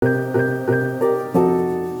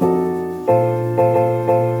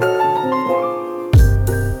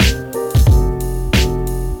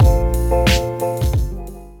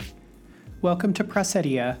Welcome to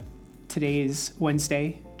Pressetia. Today is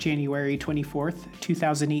Wednesday, January 24th,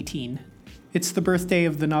 2018. It's the birthday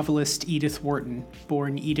of the novelist Edith Wharton,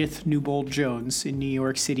 born Edith Newbold Jones in New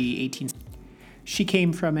York City, 18. She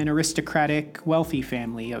came from an aristocratic, wealthy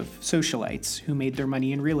family of socialites who made their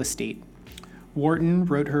money in real estate. Wharton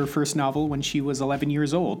wrote her first novel when she was 11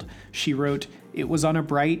 years old. She wrote, "It was on a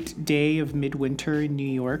bright day of midwinter in New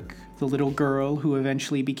York, the little girl who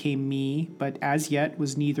eventually became me, but as yet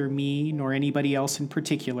was neither me nor anybody else in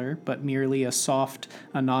particular, but merely a soft,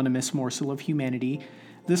 anonymous morsel of humanity.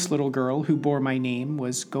 This little girl who bore my name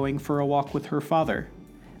was going for a walk with her father.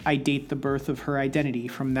 I date the birth of her identity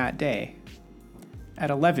from that day." At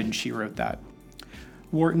 11, she wrote that.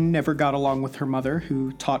 Wharton never got along with her mother,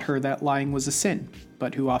 who taught her that lying was a sin,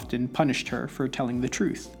 but who often punished her for telling the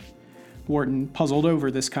truth. Wharton puzzled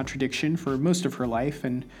over this contradiction for most of her life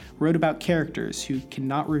and wrote about characters who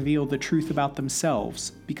cannot reveal the truth about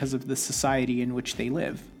themselves because of the society in which they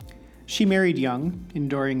live. She married young,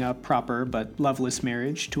 enduring a proper but loveless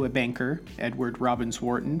marriage to a banker, Edward Robbins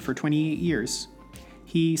Wharton, for 28 years.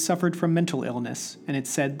 He suffered from mental illness, and it's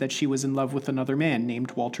said that she was in love with another man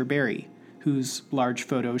named Walter Berry, whose large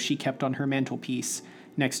photo she kept on her mantelpiece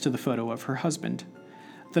next to the photo of her husband.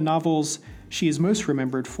 The novels she is most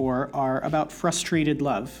remembered for are about frustrated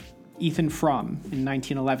love, Ethan Frome in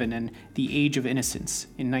 1911 and The Age of Innocence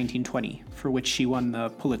in 1920, for which she won the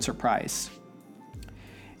Pulitzer Prize.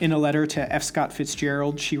 In a letter to F. Scott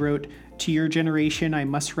Fitzgerald, she wrote, "To your generation, I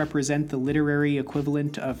must represent the literary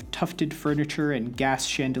equivalent of tufted furniture and gas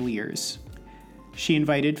chandeliers." She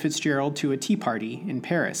invited Fitzgerald to a tea party in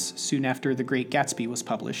Paris soon after The Great Gatsby was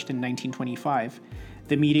published in 1925.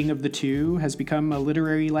 The meeting of the two has become a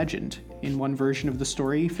literary legend. In one version of the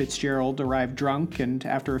story, Fitzgerald arrived drunk, and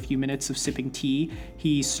after a few minutes of sipping tea,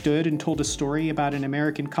 he stood and told a story about an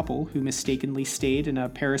American couple who mistakenly stayed in a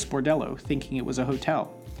Paris bordello, thinking it was a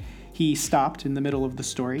hotel. He stopped in the middle of the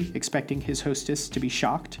story, expecting his hostess to be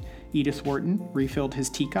shocked. Edith Wharton refilled his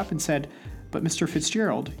teacup and said, "But Mr.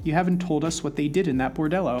 Fitzgerald, you haven't told us what they did in that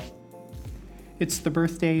bordello." It's the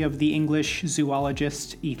birthday of the English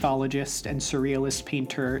zoologist, ethologist, and surrealist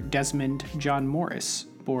painter Desmond John Morris,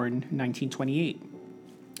 born 1928.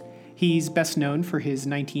 He's best known for his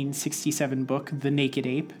 1967 book, The Naked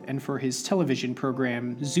Ape, and for his television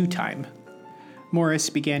program, Zoo Time. Morris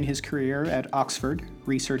began his career at Oxford,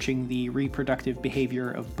 researching the reproductive behavior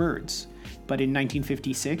of birds. But in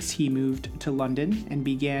 1956, he moved to London and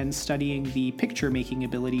began studying the picture-making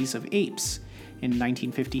abilities of apes. In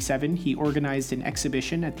 1957, he organized an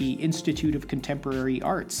exhibition at the Institute of Contemporary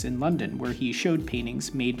Arts in London, where he showed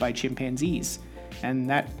paintings made by chimpanzees, and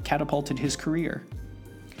that catapulted his career.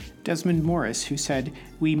 Desmond Morris, who said,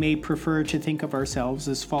 "We may prefer to think of ourselves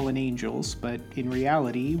as fallen angels, but in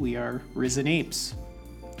reality, we are risen apes."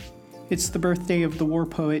 It's the birthday of the war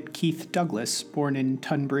poet Keith Douglas, born in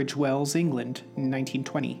Tunbridge Wells, England, in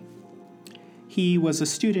 1920. He was a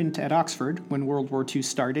student at Oxford when World War II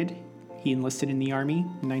started. He enlisted in the army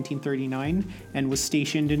in 1939 and was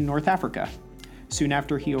stationed in North Africa. Soon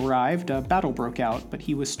after he arrived, a battle broke out, but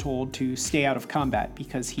he was told to stay out of combat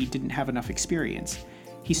because he didn't have enough experience.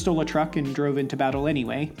 He stole a truck and drove into battle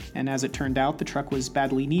anyway, and as it turned out, the truck was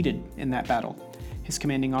badly needed in that battle. His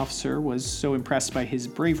commanding officer was so impressed by his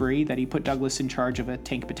bravery that he put Douglas in charge of a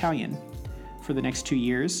tank battalion. For the next 2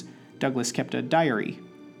 years, Douglas kept a diary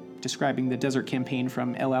describing the desert campaign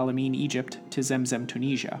from El Alamein, Egypt, to Zemzem,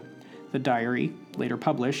 Tunisia. The diary, later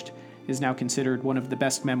published, is now considered one of the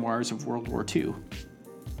best memoirs of World War II.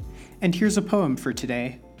 And here's a poem for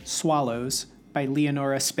today, Swallows, by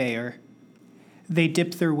Leonora Speyer. They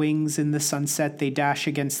dip their wings in the sunset, they dash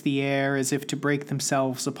against the air as if to break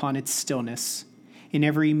themselves upon its stillness. In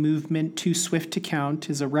every movement too swift to count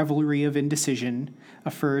is a revelry of indecision,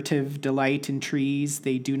 a furtive delight in trees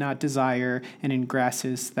they do not desire, and in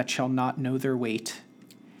grasses that shall not know their weight.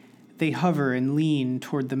 They hover and lean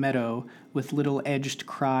toward the meadow with little edged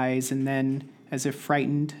cries, and then, as if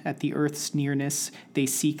frightened at the earth's nearness, they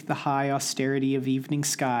seek the high austerity of evening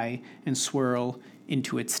sky and swirl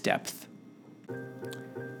into its depth.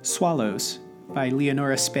 Swallows, by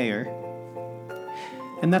Leonora Speyer.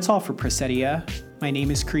 And that's all for Pressetia. My name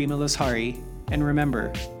is Kareem El-Azhari, and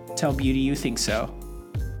remember, tell beauty you think so.